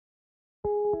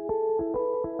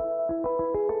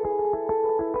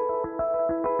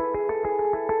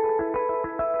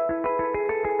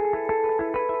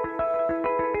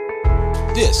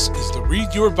This is the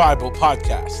Read Your Bible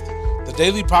podcast, the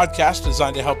daily podcast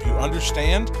designed to help you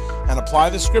understand and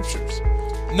apply the scriptures.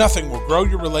 Nothing will grow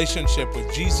your relationship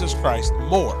with Jesus Christ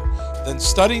more than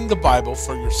studying the Bible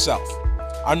for yourself.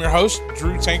 I'm your host,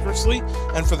 Drew Tankersley,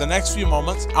 and for the next few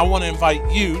moments, I want to invite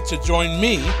you to join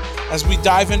me as we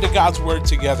dive into God's Word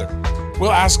together.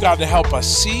 We'll ask God to help us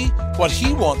see what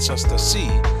He wants us to see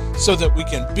so that we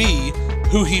can be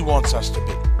who He wants us to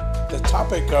be. The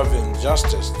topic of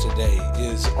injustice today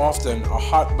is often a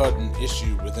hot-button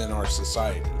issue within our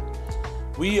society.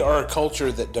 We are a culture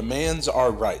that demands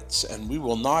our rights, and we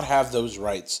will not have those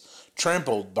rights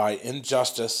trampled by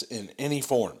injustice in any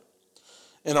form.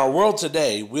 In our world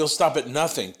today, we'll stop at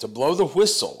nothing to blow the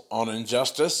whistle on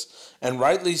injustice and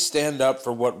rightly stand up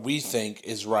for what we think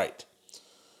is right.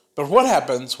 But what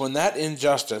happens when that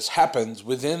injustice happens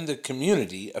within the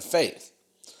community of faith?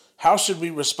 How should we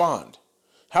respond?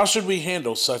 How should we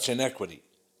handle such inequity?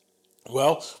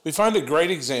 Well, we find a great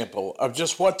example of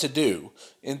just what to do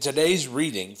in today's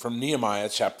reading from Nehemiah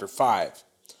chapter 5.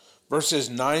 Verses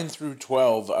 9 through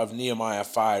 12 of Nehemiah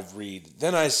 5 read,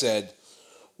 "Then I said,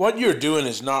 'What you're doing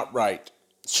is not right.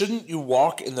 Shouldn't you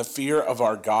walk in the fear of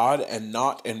our God and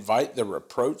not invite the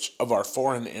reproach of our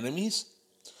foreign enemies?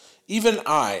 Even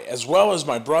I, as well as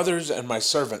my brothers and my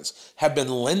servants, have been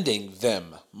lending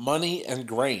them money and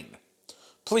grain.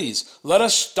 Please, let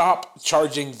us stop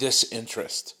charging this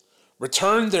interest.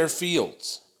 Return their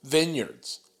fields,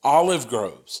 vineyards, olive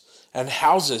groves, and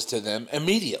houses to them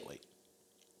immediately,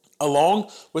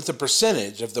 along with the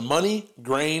percentage of the money,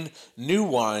 grain, new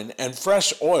wine, and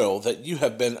fresh oil that you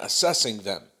have been assessing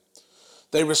them.'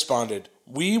 They responded,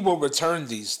 'We will return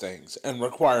these things and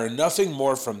require nothing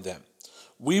more from them.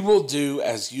 We will do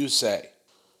as you say.'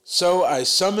 So I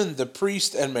summoned the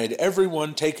priest and made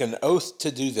everyone take an oath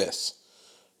to do this."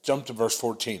 Jump to verse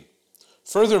 14.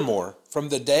 "Furthermore, from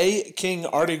the day King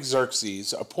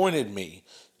Artaxerxes appointed me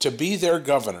to be their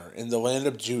governor in the land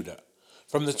of Judah,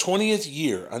 from the 20th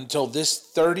year until this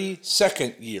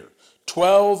 32nd year,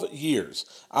 12 years,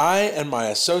 I and my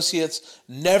associates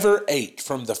never ate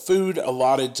from the food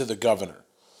allotted to the governor.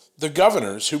 The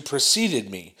governors who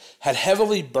preceded me had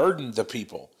heavily burdened the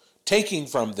people, taking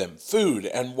from them food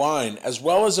and wine as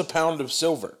well as a pound of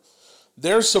silver.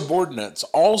 Their subordinates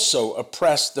also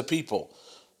oppressed the people,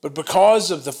 but because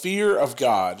of the fear of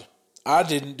God, I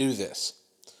didn't do this.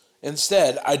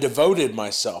 Instead, I devoted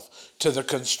myself to the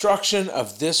construction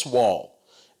of this wall,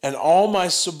 and all my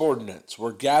subordinates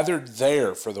were gathered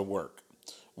there for the work.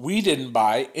 We didn't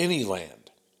buy any land."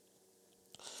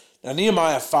 Now,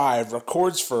 Nehemiah 5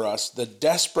 records for us the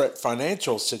desperate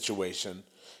financial situation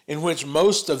in which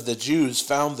most of the Jews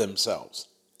found themselves.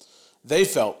 They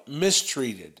felt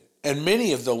mistreated, and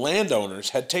many of the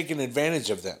landowners had taken advantage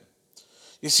of them.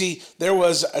 You see, there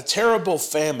was a terrible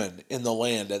famine in the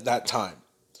land at that time.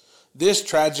 This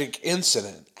tragic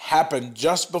incident happened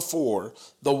just before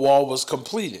the wall was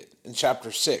completed in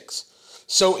chapter 6.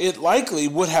 So it likely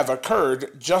would have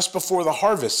occurred just before the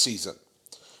harvest season.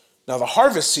 Now, the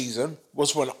harvest season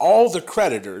was when all the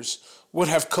creditors would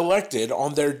have collected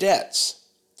on their debts.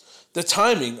 The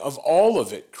timing of all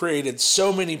of it created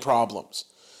so many problems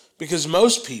because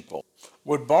most people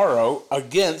would borrow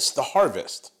against the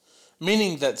harvest,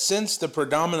 meaning that since the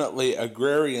predominantly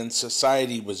agrarian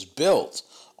society was built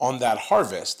on that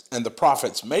harvest and the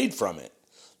profits made from it,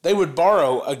 they would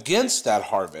borrow against that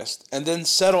harvest and then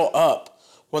settle up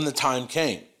when the time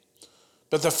came.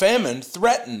 But the famine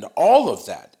threatened all of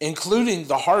that, including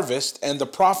the harvest and the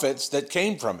profits that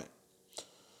came from it.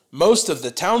 Most of the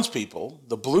townspeople,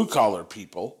 the blue-collar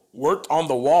people, worked on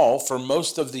the wall for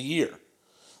most of the year.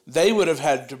 They would have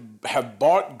had to have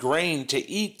bought grain to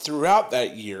eat throughout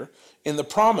that year in the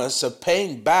promise of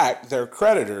paying back their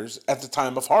creditors at the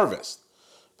time of harvest.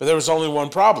 But there was only one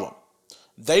problem.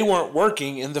 They weren't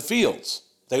working in the fields.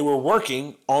 They were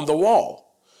working on the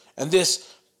wall. And this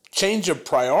change of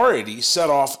priority set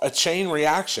off a chain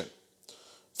reaction.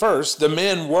 First, the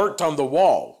men worked on the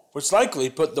wall, which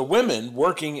likely put the women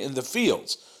working in the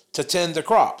fields to tend the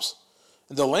crops.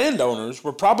 The landowners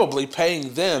were probably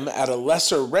paying them at a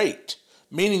lesser rate,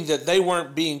 meaning that they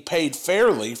weren't being paid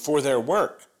fairly for their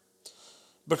work.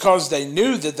 Because they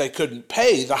knew that they couldn't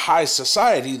pay, the high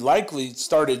society likely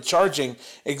started charging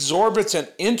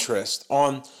exorbitant interest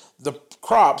on the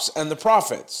crops and the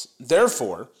profits,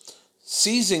 therefore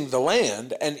seizing the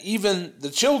land and even the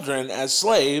children as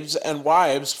slaves and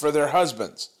wives for their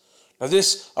husbands. Now,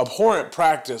 this abhorrent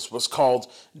practice was called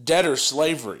debtor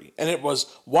slavery, and it was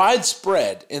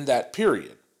widespread in that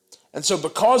period. And so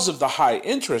because of the high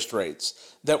interest rates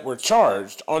that were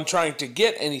charged on trying to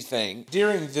get anything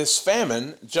during this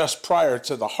famine just prior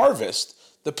to the harvest,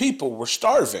 The people were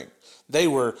starving. They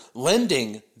were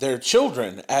lending their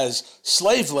children as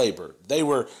slave labor. They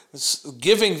were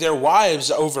giving their wives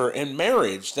over in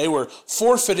marriage. They were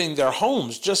forfeiting their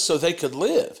homes just so they could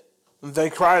live. They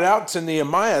cried out to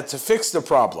Nehemiah to fix the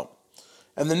problem.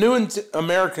 And the New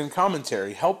American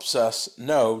Commentary helps us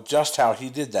know just how he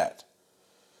did that.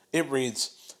 It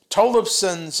reads,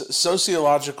 Tollefson's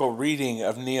sociological reading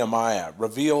of Nehemiah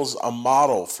reveals a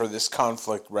model for this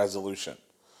conflict resolution.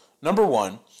 Number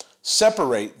one,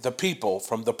 separate the people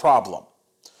from the problem.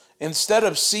 Instead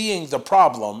of seeing the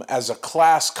problem as a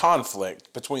class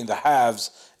conflict between the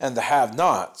haves and the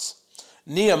have-nots,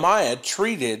 Nehemiah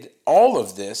treated all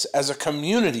of this as a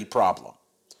community problem.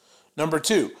 Number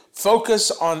two,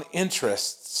 focus on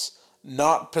interests,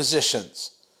 not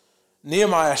positions.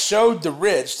 Nehemiah showed the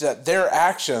rich that their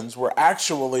actions were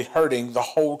actually hurting the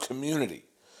whole community.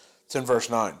 It's in verse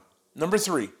 9. Number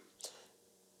three,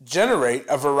 generate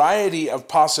a variety of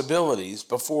possibilities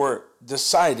before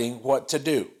deciding what to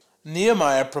do.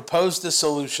 Nehemiah proposed a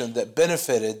solution that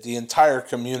benefited the entire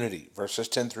community, verses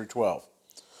 10 through 12.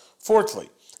 Fourthly,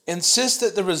 insist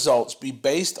that the results be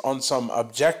based on some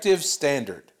objective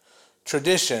standard,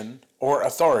 tradition, or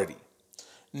authority.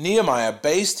 Nehemiah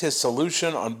based his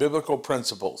solution on biblical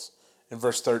principles, in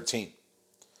verse 13.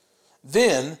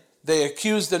 Then they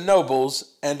accused the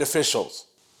nobles and officials.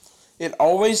 It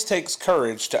always takes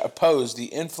courage to oppose the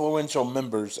influential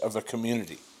members of a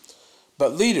community.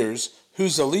 But leaders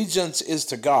whose allegiance is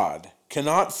to God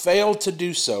cannot fail to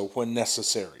do so when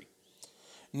necessary.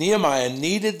 Nehemiah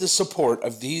needed the support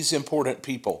of these important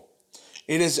people.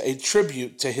 It is a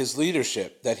tribute to his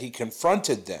leadership that he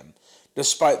confronted them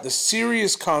despite the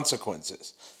serious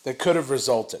consequences that could have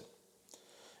resulted.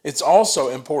 It's also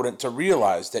important to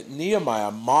realize that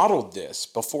Nehemiah modeled this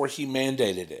before he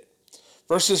mandated it.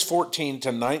 Verses 14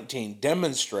 to 19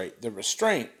 demonstrate the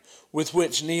restraint with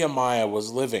which Nehemiah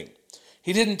was living.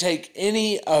 He didn't take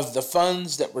any of the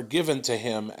funds that were given to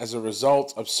him as a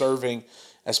result of serving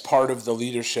as part of the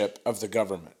leadership of the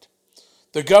government.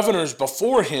 The governors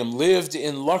before him lived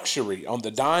in luxury on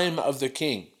the dime of the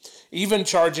king, even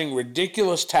charging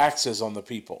ridiculous taxes on the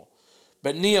people.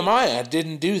 But Nehemiah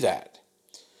didn't do that.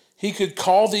 He could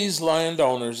call these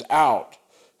landowners out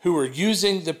who were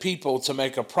using the people to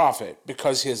make a profit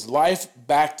because his life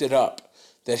backed it up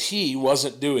that he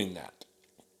wasn't doing that.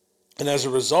 And as a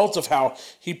result of how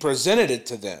he presented it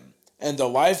to them and the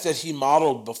life that he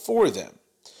modeled before them,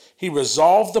 he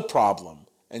resolved the problem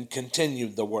and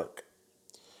continued the work.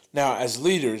 Now, as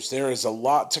leaders, there is a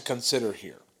lot to consider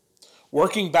here.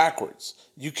 Working backwards,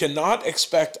 you cannot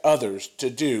expect others to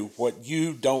do what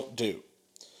you don't do.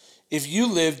 If you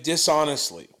live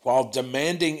dishonestly while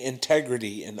demanding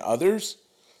integrity in others,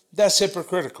 that's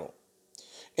hypocritical.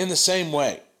 In the same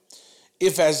way,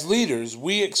 if as leaders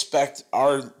we expect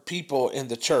our people in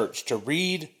the church to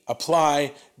read,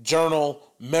 apply, journal,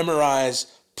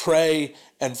 memorize, pray,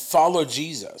 and follow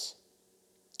Jesus,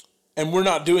 and we're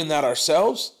not doing that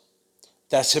ourselves,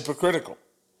 that's hypocritical.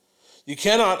 You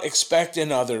cannot expect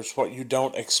in others what you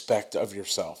don't expect of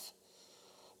yourself.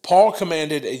 Paul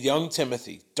commanded a young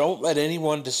Timothy, don't let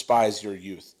anyone despise your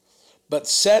youth, but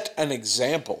set an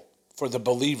example for the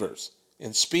believers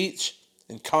in speech,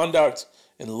 in conduct,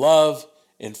 in love,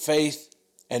 in faith,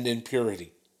 and in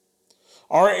purity.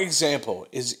 Our example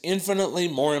is infinitely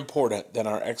more important than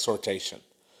our exhortation.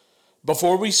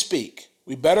 Before we speak,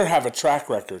 we better have a track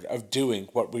record of doing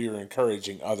what we are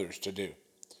encouraging others to do.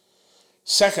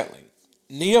 Secondly,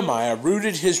 Nehemiah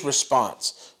rooted his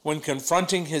response when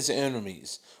confronting his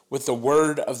enemies with the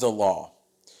word of the law.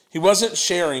 He wasn't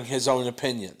sharing his own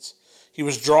opinions. He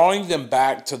was drawing them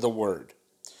back to the word.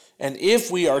 And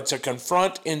if we are to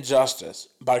confront injustice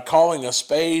by calling a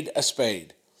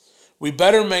spade, we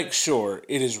better make sure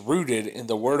it is rooted in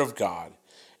the word of God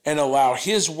and allow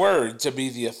his word to be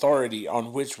the authority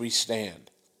on which we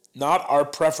stand, not our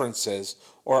preferences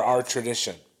or our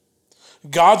tradition.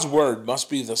 God's word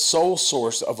must be the sole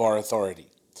source of our authority.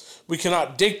 We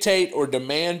cannot dictate or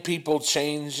demand people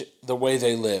change the way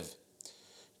they live.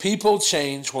 People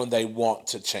change when they want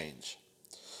to change.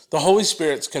 The Holy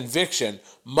Spirit's conviction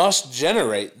must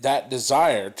generate that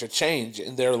desire to change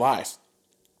in their life.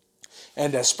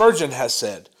 And as Spurgeon has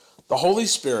said, the Holy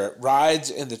Spirit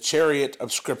rides in the chariot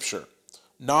of Scripture,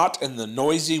 not in the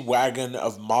noisy wagon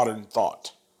of modern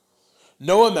thought.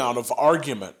 No amount of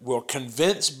argument will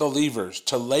convince believers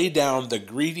to lay down the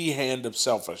greedy hand of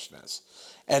selfishness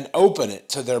and open it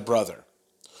to their brother.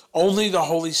 Only the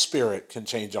Holy Spirit can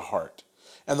change a heart,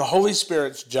 and the Holy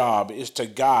Spirit's job is to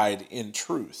guide in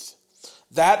truth.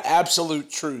 That absolute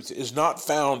truth is not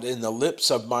found in the lips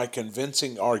of my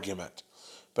convincing argument,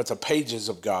 but the pages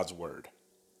of God's Word.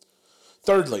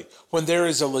 Thirdly, when there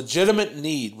is a legitimate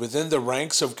need within the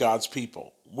ranks of God's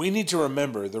people, we need to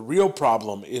remember the real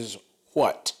problem is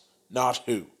what, not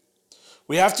who.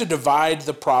 We have to divide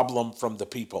the problem from the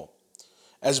people.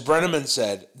 As Brenneman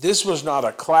said, this was not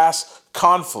a class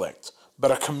conflict,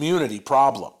 but a community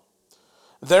problem.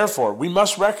 Therefore, we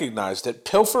must recognize that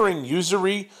pilfering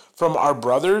usury from our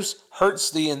brothers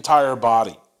hurts the entire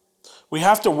body. We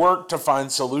have to work to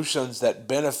find solutions that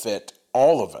benefit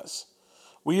all of us.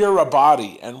 We are a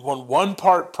body, and when one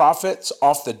part profits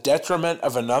off the detriment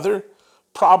of another,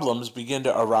 problems begin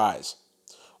to arise.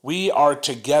 We are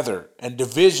together, and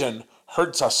division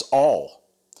hurts us all.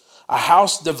 A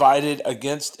house divided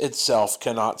against itself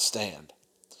cannot stand.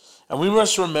 And we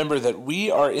must remember that we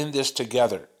are in this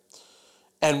together,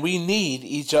 and we need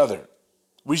each other.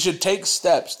 We should take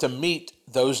steps to meet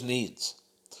those needs.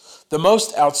 The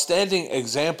most outstanding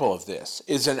example of this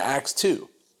is in Acts 2.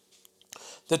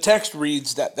 The text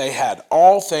reads that they had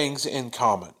all things in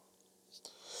common.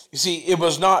 You see, it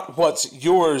was not what's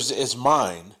yours is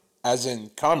mine, as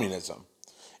in communism.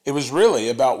 It was really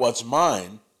about what's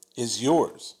mine is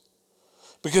yours.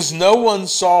 Because no one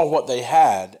saw what they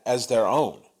had as their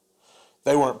own.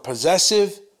 They weren't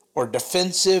possessive or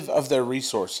defensive of their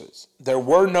resources. There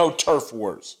were no turf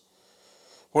wars.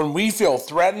 When we feel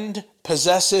threatened,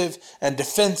 possessive, and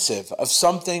defensive of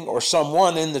something or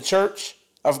someone in the church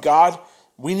of God,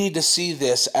 we need to see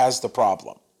this as the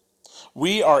problem.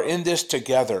 We are in this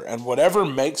together, and whatever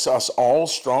makes us all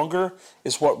stronger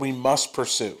is what we must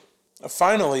pursue.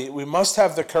 Finally, we must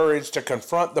have the courage to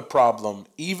confront the problem,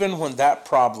 even when that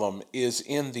problem is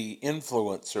in the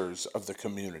influencers of the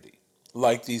community,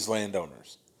 like these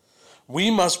landowners. We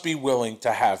must be willing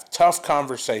to have tough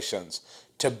conversations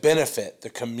to benefit the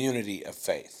community of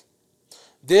faith.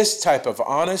 This type of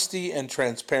honesty and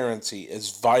transparency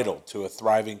is vital to a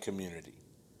thriving community.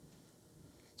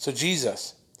 So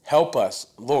Jesus, help us,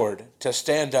 Lord, to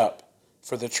stand up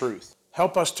for the truth.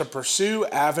 Help us to pursue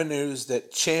avenues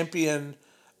that champion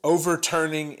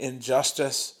overturning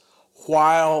injustice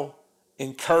while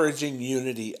encouraging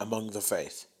unity among the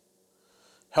faith.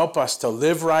 Help us to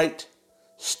live right,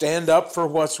 stand up for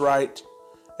what's right,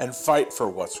 and fight for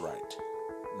what's right,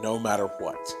 no matter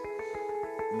what.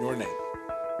 In your name,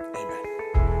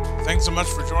 amen. Thanks so much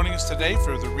for joining us today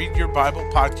for the Read Your Bible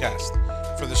podcast.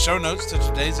 For the show notes to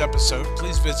today's episode,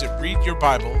 please visit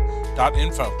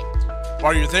readyourbible.info.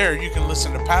 While you're there, you can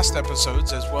listen to past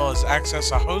episodes as well as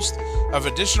access a host of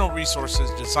additional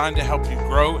resources designed to help you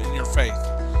grow in your faith.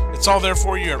 It's all there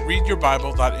for you at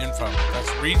readyourbible.info. That's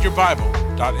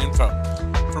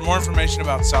readyourbible.info. For more information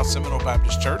about South Seminole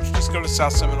Baptist Church, just go to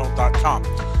southseminole.com.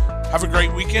 Have a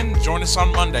great weekend. Join us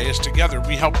on Monday as together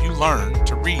we help you learn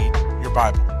to read your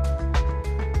Bible.